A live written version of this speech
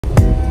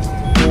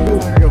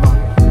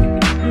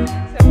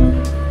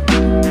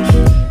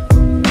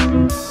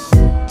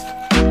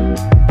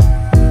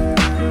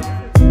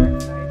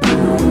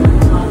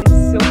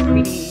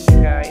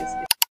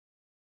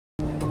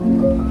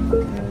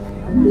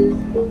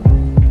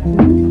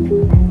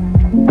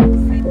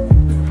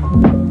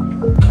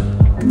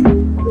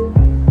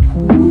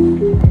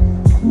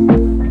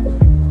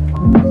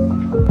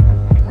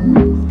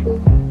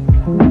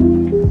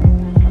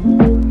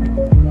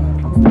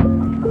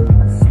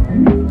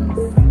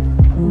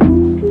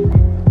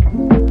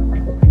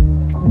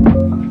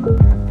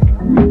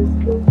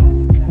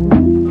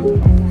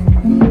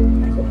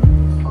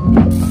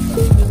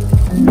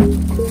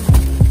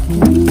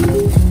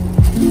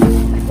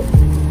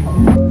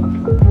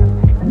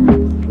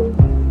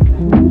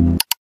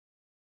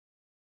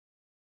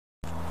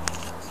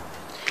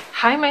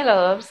Hi my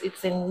loves,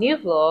 it's a new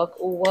vlog.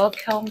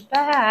 Welcome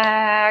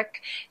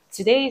back.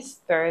 Today is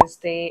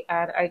Thursday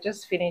and I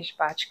just finished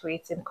batch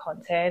creating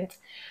content.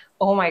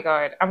 Oh my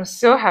god, I'm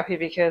so happy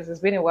because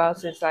it's been a while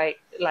since I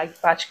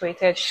batch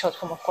created short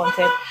form of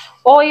content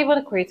or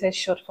even created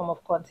short form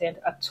of content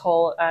at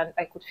all, and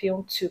I could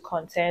film two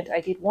content.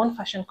 I did one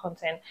fashion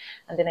content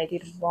and then I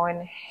did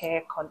one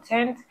hair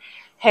content.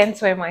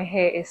 Hence why my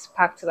hair is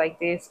packed like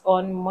this.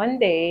 On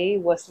Monday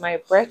was my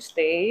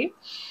birthday.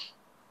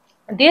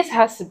 This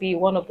has to be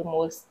one of the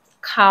most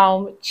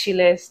calm,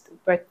 chillest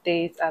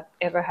birthdays I've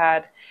ever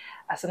had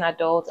as an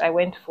adult. I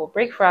went for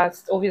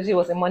breakfast. Obviously, it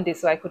was a Monday,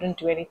 so I couldn't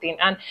do anything.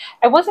 And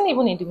I wasn't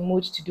even in the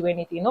mood to do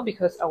anything, not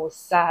because I was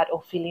sad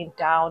or feeling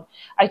down.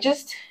 I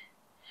just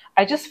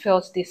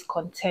felt this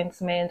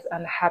contentment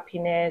and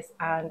happiness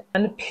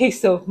and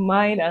peace of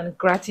mind and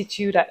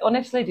gratitude. I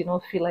honestly did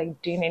not feel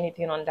like doing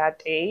anything on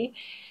that day,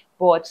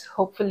 but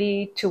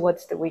hopefully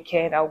towards the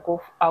weekend I'll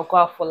go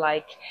out for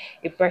like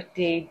a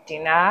birthday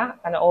dinner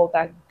and all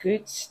that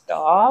good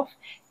stuff.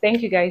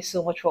 Thank you guys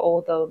so much for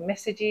all the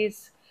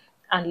messages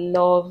and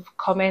love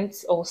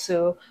comments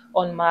also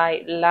on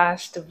my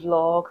last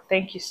vlog.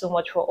 Thank you so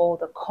much for all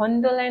the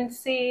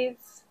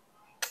condolences.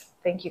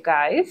 Thank you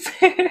guys.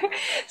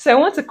 So I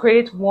want to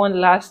create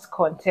one last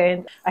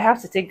content. I have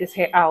to take this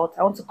hair out.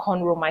 I want to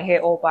cornrow my hair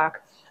all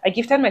back. I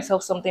gifted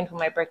myself something for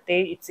my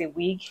birthday. It's a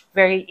wig,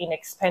 very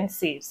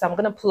inexpensive. So I'm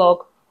going to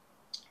plug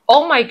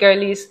all my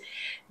girlies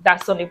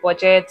that's on a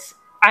budget.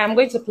 I am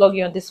going to plug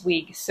you on this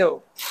wig.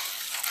 So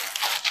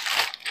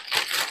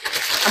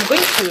I'm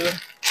going to,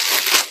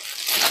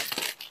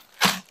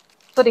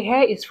 so the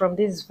hair is from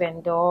this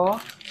vendor.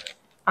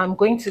 I'm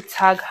going to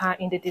tag her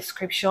in the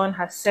description.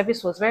 Her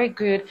service was very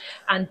good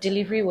and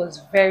delivery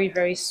was very,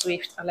 very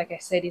swift. And like I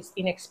said, it's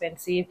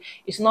inexpensive.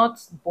 It's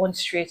not bond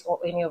straight or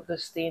any of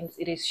those things.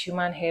 It is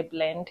human hair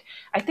blend.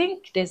 I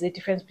think there's a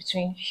difference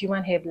between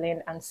human hair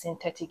blend and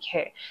synthetic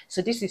hair.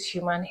 So this is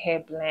human hair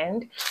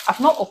blend. I've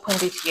not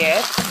opened it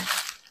yet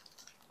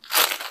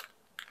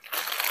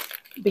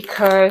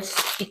because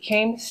it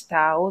came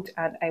styled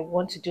and I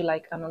want to do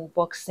like an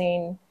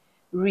unboxing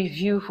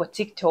review for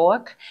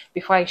TikTok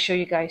before I show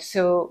you guys.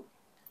 So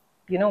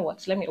you know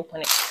what, let me open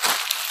it.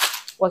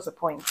 What's the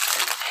point?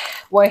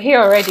 We're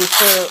here already,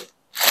 so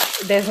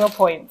there's no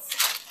point.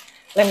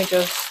 Let me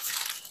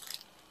just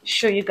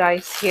show you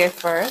guys here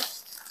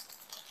first.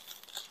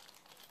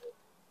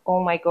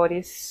 Oh my god,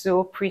 it's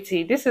so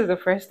pretty. This is the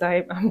first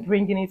time I'm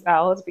bringing it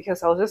out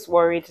because I was just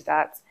worried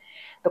that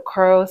the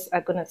curls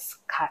are gonna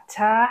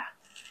scatter.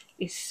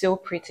 It's so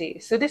pretty.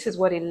 So this is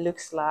what it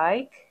looks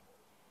like.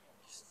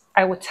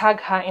 I will tag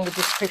her in the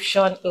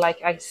description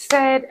like I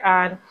said,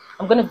 and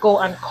I'm gonna go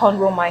and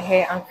cornrow my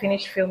hair and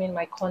finish filming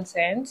my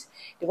content.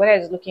 The weather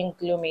is looking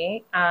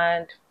gloomy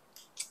and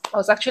I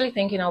was actually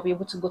thinking I'll be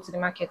able to go to the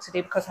market today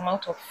because I'm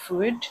out of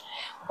food,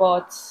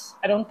 but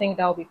I don't think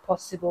that'll be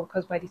possible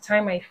because by the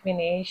time I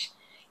finish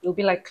it'll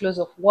be like close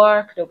of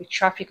work, there'll be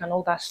traffic and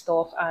all that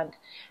stuff, and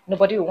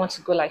nobody will want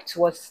to go like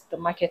towards the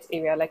market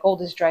area. Like all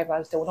these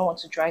drivers, they will not want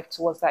to drive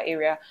towards that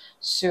area.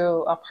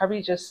 So I'll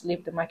probably just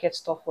leave the market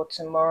stuff for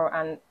tomorrow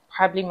and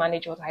probably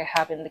manage what I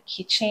have in the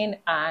kitchen.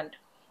 And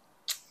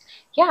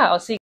yeah, I'll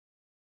see.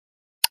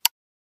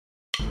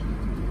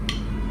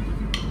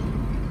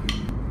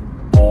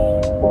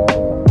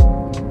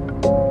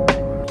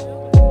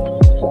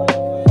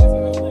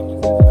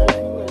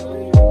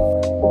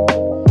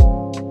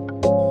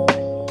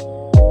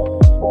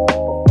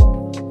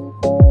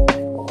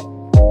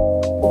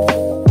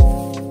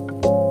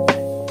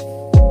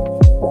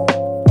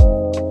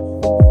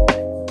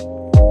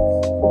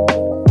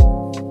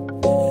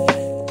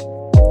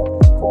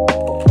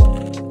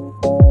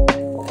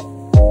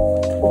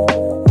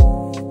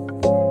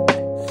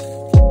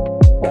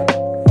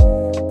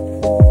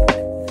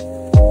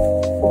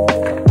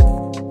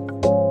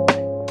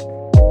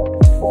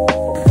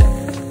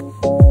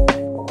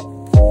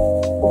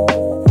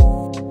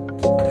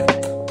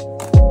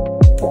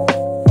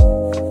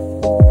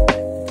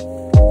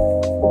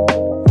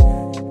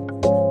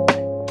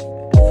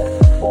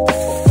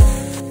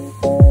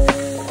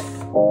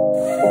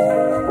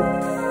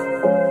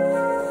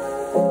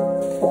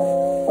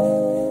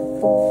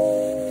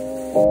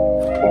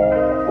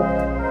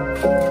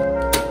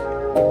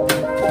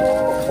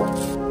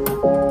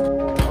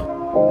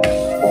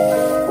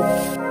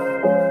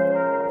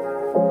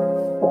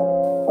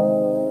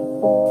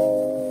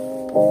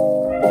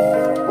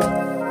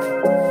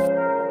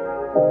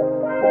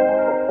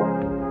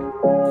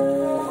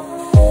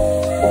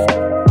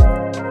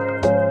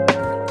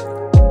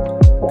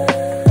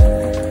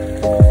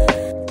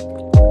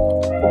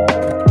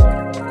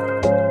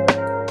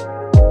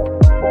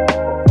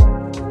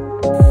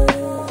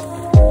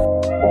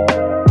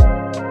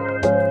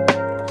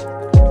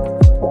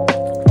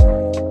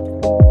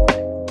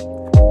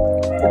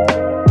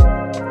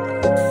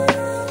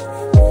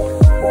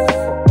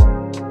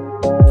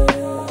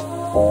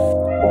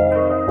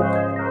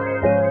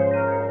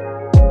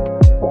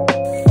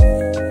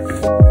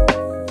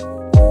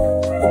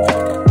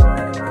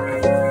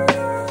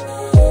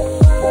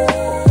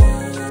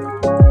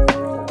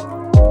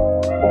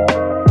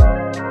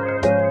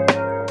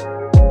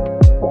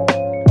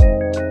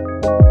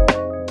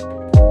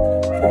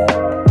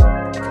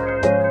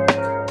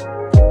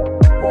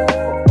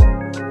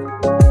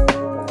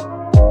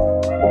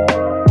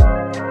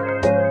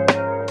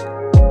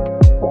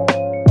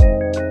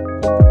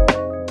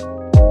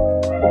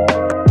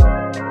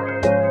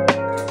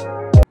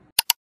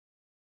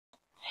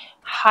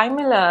 Hi,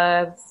 my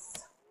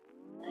loves.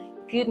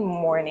 Good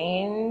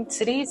morning.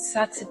 Today is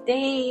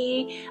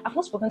Saturday. I've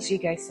not spoken to you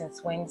guys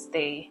since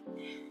Wednesday.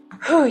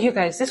 Whew, you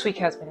guys, this week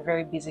has been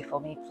very busy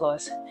for me.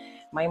 Plus,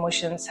 my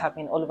emotions have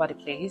been all over the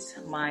place.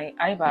 My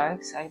eye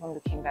bags are even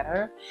looking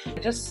better. I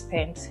just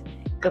spent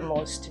the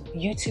most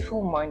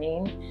beautiful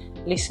morning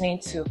listening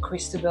to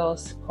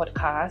Christabel's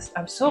podcast.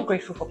 I'm so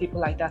grateful for people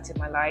like that in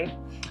my life.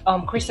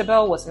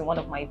 Christabel was in one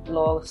of my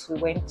blogs. We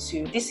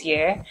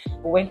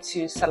went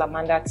to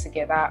Salamander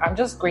together. I'm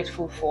just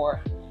grateful for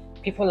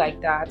people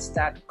like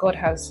that God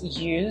has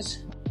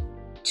used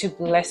to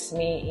bless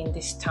me in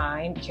this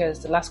time,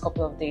 because the last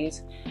couple of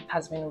days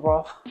has been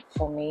rough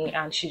for me.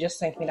 And she just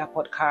sent me that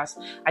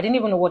podcast. I didn't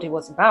even know what it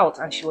was about,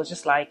 and she was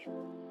just like,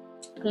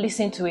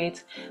 listen to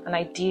it. And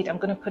I did. I'm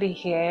going to put it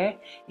here.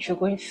 If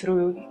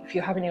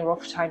you're having a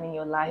rough time in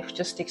your life,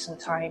 just take some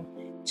time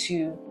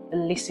to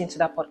listen to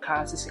that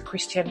podcast. It's a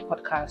Christian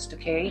podcast,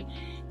 okay?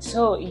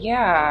 So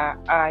yeah,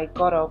 I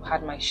got up,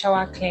 had my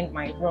shower, cleaned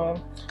my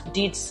room,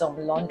 did some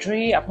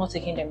laundry. I'm not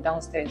taking them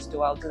downstairs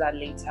though, I'll do that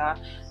later.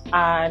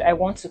 And I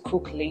want to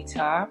cook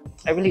later.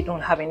 I really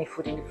don't have any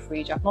food in the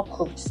fridge. I've not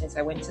cooked since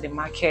I went to the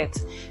market.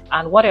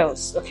 And what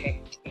else?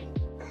 Okay,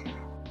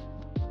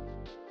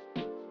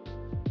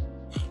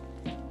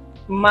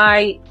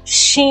 my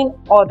SHEIN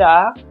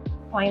order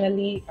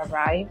finally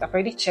arrived. I've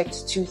already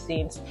checked 2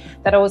 things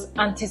that I was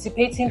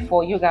anticipating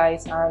for you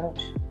guys, and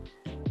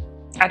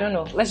I don't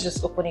know, let's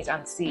just open it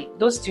and see.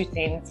 Those 2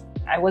 things,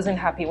 I wasn't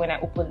happy when I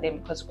opened them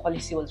because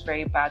quality was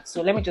very bad.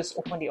 So let me just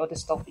open the other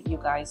stuff with you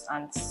guys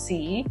and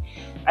see.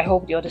 I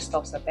hope the other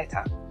stuffs are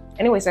better.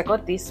 Anyways, I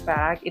got this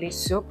bag. It is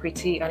so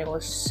pretty and it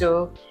was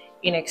so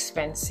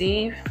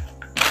inexpensive.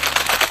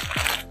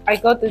 I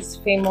got this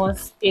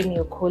famous Amy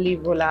Okoli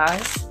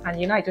rollers,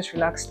 and I just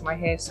relaxed my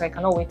hair, so I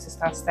cannot wait to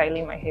start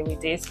styling my hair with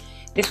this.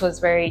 This was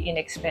very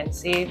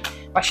inexpensive,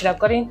 but I should have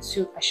gotten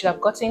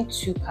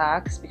 2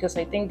 packs because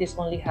I think this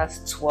only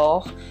has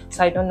 12,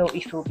 so I don't know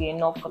if it will be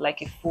enough for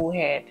like a full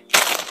head.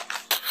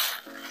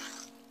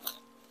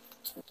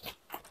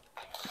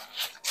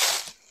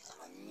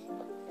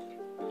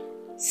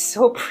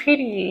 So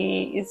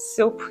pretty. It's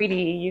so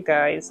pretty, you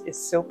guys. It's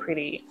so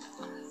pretty.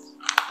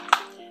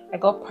 I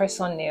got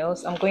press-on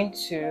nails. I'm going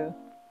to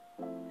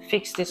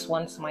fix this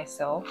ones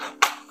myself.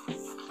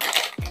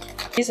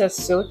 These are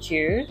so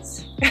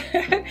cute.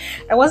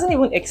 I wasn't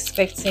even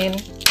expecting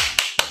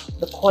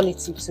the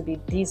quality to be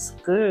this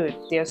good.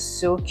 They're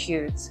so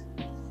cute.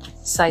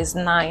 Size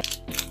 9.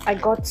 I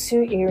got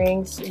 2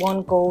 earrings,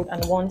 1 gold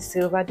and 1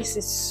 silver. This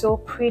is so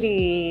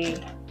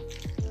pretty.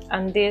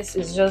 And this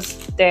is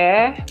just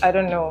there. I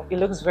don't know. It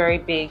looks very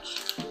big.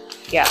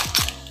 Yeah.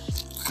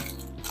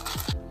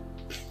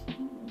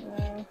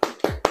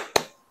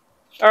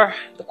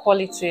 The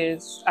quality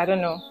is, I don't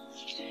know,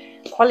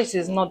 quality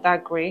is not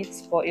that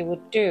great, but it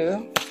would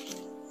do.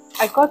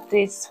 I got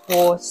this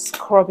for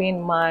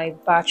scrubbing my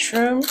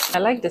bathroom. I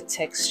like the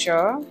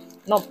texture,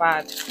 not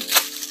bad.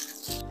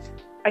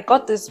 I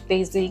got this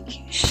basic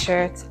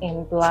shirt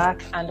in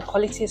black and the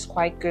quality is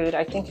quite good.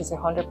 I think it's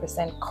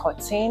 100%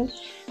 cotton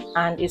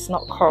and it's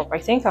not crop. I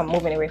think I'm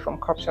moving away from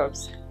crop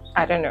tops.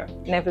 I don't know,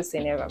 never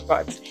say never,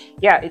 but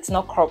yeah, it's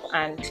not crop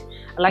and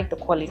I like the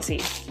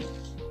quality.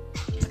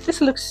 This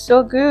looks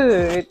so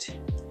good.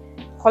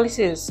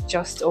 Quality is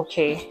just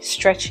okay,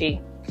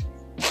 stretchy.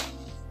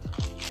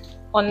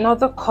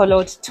 Another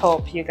colored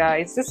top, you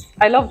guys.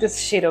 I love this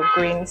shade of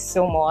green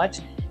so much.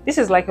 This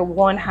is like a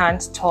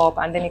one-hand top,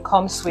 and then it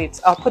comes with,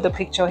 I'll put the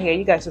picture here,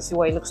 you guys will see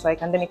what it looks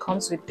like, and then it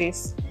comes with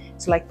this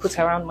to like put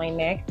around my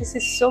neck. This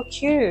is so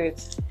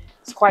cute.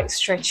 It's quite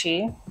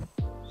stretchy.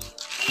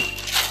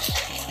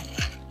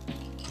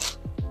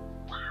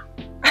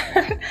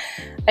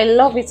 I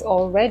love it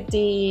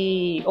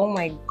already. Oh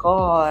my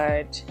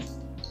god,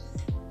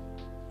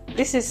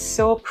 this is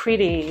so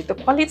pretty. The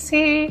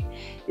quality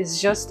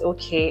is just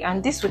okay,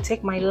 and this would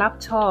take my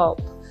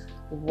laptop.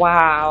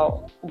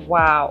 Wow,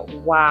 wow,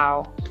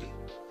 wow.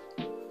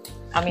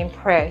 I'm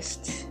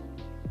impressed,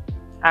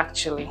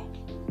 actually.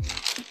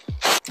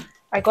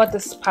 I got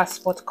this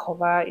passport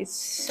cover. It's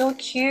so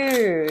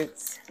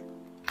cute.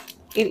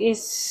 It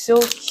is so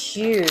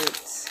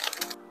cute.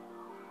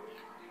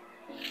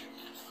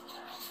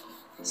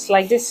 It's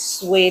like this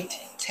suede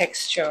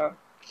texture.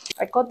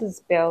 I got this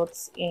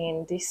belt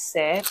in this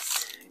set.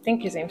 I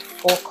think it's in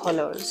 4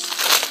 colors.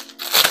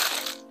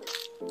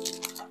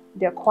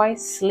 They're quite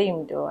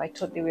slim though. I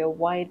thought they were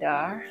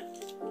wider.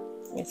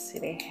 Let me see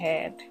the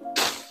head.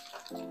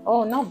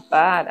 Oh, not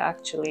bad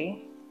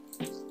actually.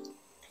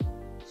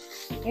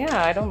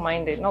 Yeah, I don't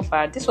mind it. Not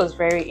bad. This was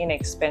very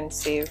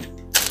inexpensive.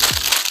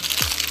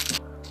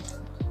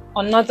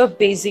 Another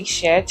basic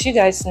shirt, you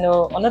guys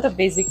know, another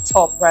basic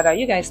top rather,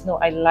 you guys know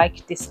I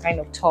like this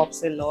kind of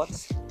tops a lot,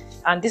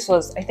 and this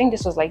was, I think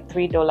this was like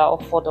 $3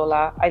 or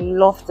 $4. I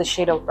love the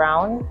shade of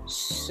brown.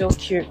 So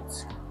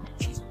cute,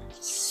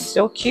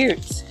 so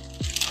cute.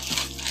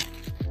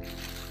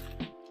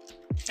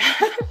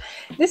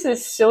 This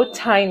is so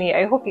tiny.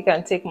 I hope you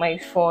can take my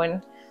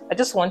phone. I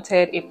just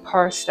wanted a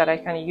purse that I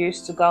can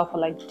use to go out for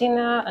like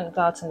dinner and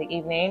go out in the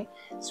evening.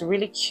 It's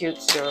really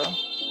cute. So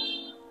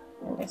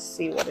let me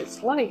see what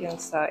it's like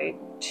inside.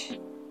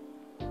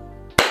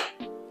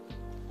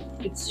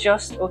 It's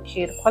just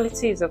okay. The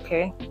quality is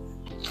okay.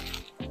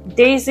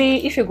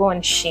 DAZY, if you go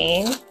on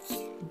SHEIN,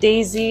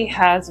 DAZY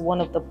has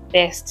one of the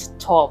best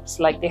tops.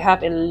 Like, they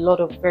have a lot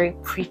of very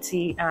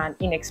pretty and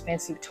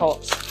inexpensive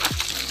tops.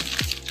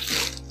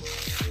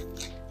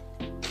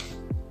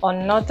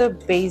 Another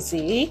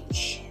basic.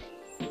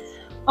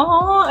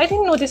 Oh, I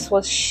didn't know this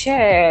was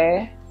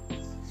sheer.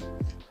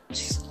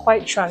 It's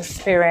quite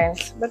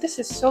transparent, but this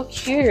is so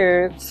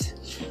cute.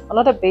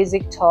 Another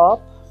basic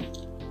top.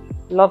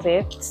 Love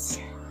it.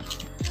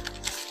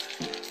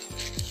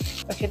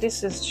 Okay,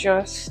 this is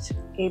just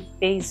a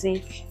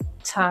basic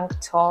tank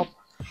top.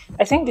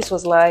 I think this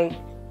was like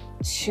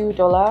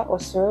 $2 or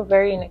so,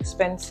 very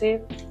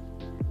inexpensive,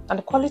 and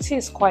the quality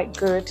is quite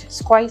good.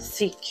 It's quite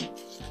thick.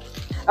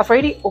 I've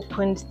already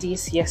opened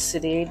this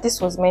yesterday.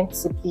 This was meant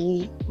to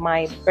be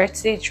my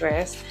birthday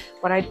dress,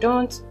 but I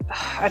don't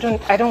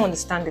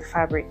understand the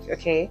fabric.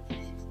 Okay,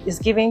 it's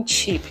giving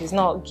cheap, it's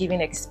not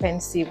giving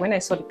expensive. When I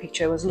saw the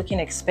picture, it was looking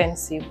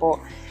expensive, but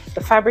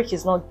the fabric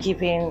is not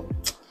giving.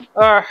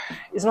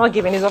 It's not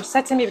giving. It's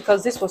upsetting me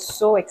because this was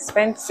so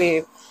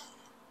expensive.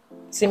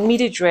 It's a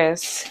midi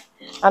dress.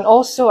 And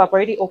also, I've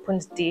already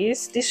opened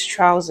these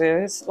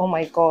trousers. Oh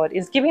my god,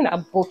 it's giving a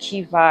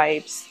bulky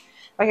vibes.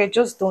 Like, I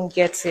just don't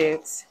get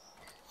it.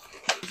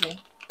 Okay.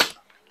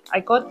 I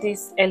got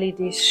this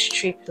LED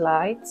strip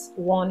lights,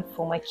 one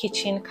for my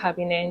kitchen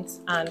cabinet,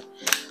 and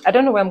I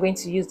don't know where I'm going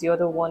to use the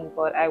other one,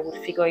 but I will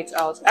figure it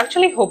out. I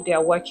actually hope they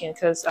are working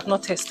because I've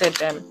not tested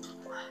them.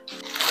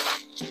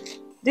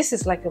 This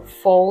is like a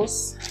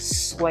false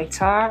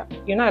sweater.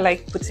 You know, I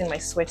like putting my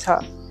sweater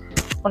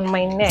on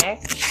my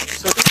neck.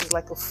 So this is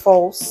like a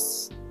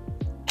false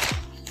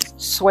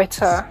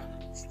sweater.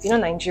 You know,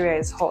 Nigeria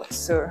is hot,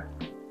 so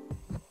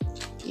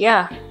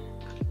yeah,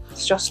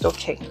 it's just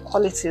okay.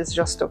 Quality is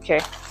just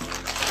okay.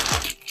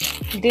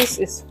 This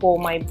is for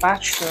my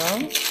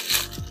bathroom.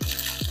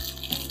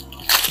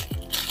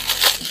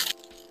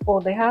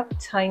 Oh, they have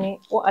tiny.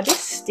 Oh, are these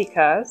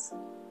stickers?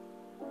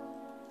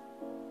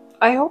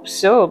 I hope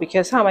so,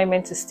 because how am I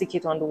meant to stick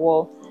it on the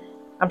wall?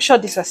 I'm sure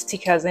these are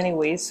stickers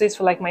anyway. So it's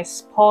for like my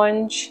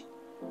sponge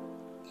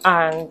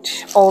and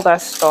all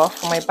that stuff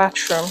for my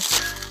bathroom.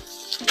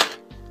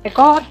 I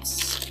got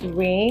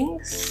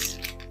rings.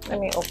 Let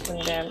me open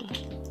them.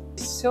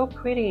 So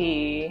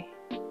pretty.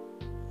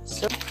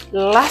 So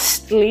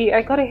lastly,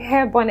 I got a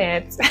hair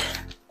bonnet.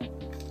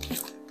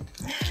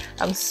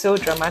 I'm so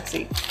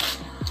dramatic.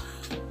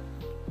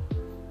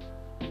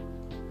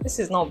 This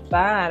is not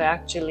bad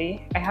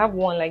actually. I have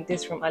one like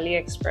this from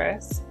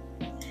AliExpress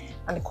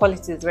and the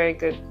quality is very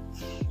good.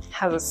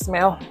 Has a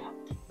smell.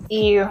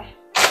 Ew.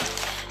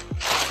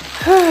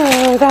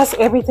 That's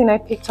everything I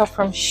picked up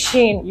from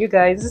SHEIN. You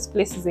guys, this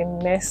place is a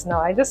mess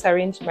now. I just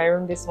arranged my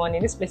room this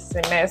morning. This place is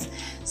a mess.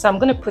 So I'm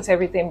going to put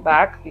everything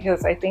back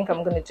because I think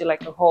I'm going to do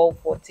like a haul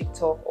for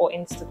TikTok or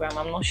Instagram.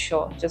 I'm not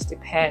sure. It just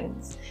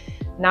depends.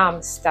 Now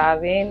I'm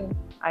starving.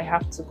 I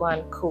have to go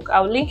and cook.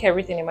 I'll link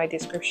everything in my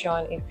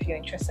description if you're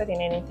interested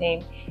in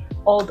anything.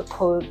 All the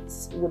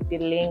codes would be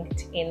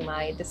linked in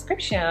my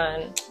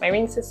description. My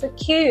rings are so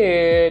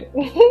cute.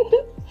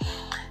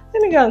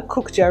 Let me go and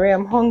cook, Jerry.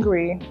 I'm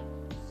hungry.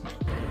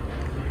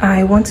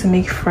 I want to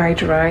make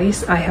fried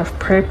rice. I have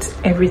prepped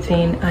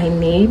everything I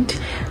need.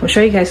 I'm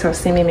sure you guys have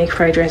seen me make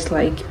fried rice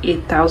like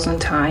 8,000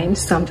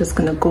 times. So I'm just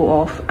gonna go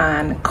off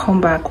and come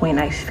back when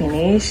I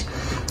finish.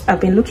 I've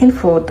been looking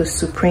for the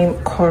Supreme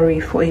curry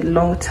for a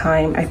long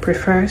time. I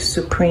prefer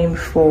Supreme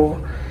for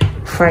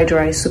fried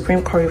rice,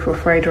 Supreme curry for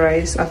fried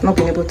rice. I've not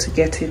been able to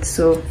get it,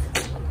 so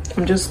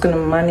I'm just gonna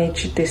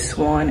manage this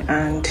one.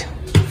 And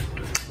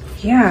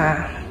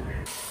yeah,